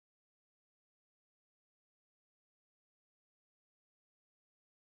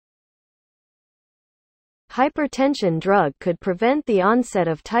hypertension drug could prevent the onset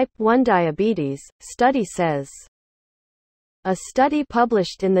of type 1 diabetes, study says. A study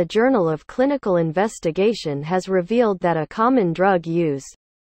published in the Journal of Clinical Investigation has revealed that a common drug used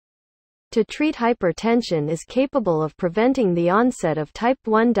to treat hypertension is capable of preventing the onset of type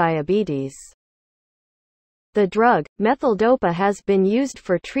 1 diabetes. The drug, methyldopa, has been used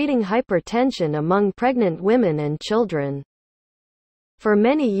for treating hypertension among pregnant women and children for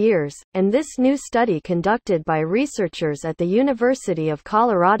many years, and this new study conducted by researchers at the University of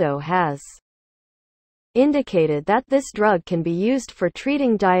Colorado has indicated that this drug can be used for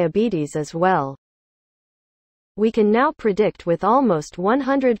treating diabetes as well. We can now predict with almost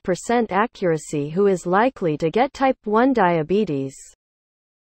 100% accuracy who is likely to get type 1 diabetes.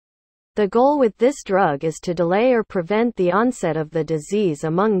 The goal with this drug is to delay or prevent the onset of the disease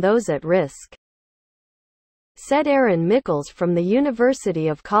among those at risk, said Aaron Michels from the University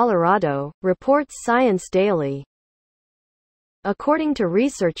of Colorado, reports Science Daily. According to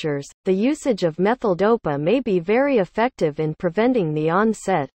researchers, the usage of methyldopa may be very effective in preventing the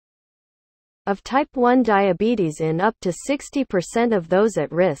onset of type 1 diabetes in up to 60% of those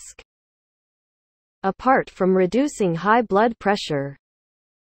at risk. Apart from reducing high blood pressure,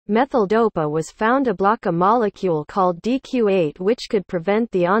 methyldopa was found to block a molecule called DQ8 which could prevent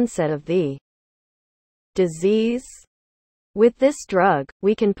the onset of the disease. With this drug,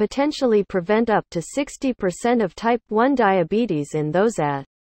 we can potentially prevent up to 60% of type 1 diabetes in those at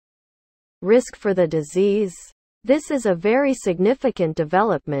risk for the disease. This is a very significant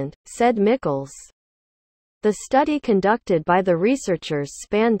development, said Michels. The study conducted by the researchers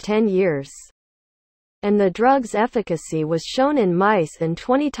spanned 10 years, and the drug's efficacy was shown in mice and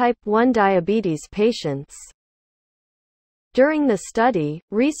 20 type 1 diabetes patients. During the study,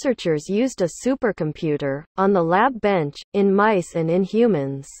 researchers used a supercomputer, on the lab bench, in mice and in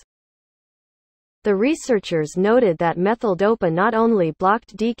humans. The researchers noted that methyldopa not only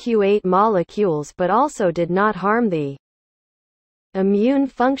blocked DQ8 molecules but also did not harm the immune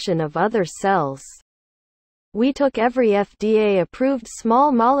function of other cells. We took every FDA-approved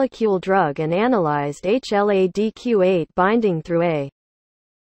small molecule drug and analyzed HLA-DQ8 binding through a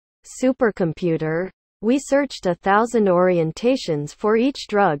supercomputer. We searched 1,000 orientations for each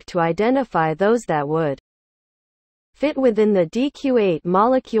drug to identify those that would fit within the DQ8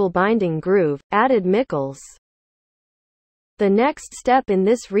 molecule binding groove, added Michels. The next step in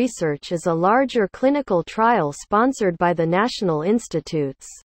this research is a larger clinical trial sponsored by the National Institutes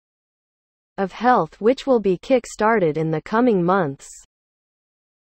of Health which will be kick-started in the coming months.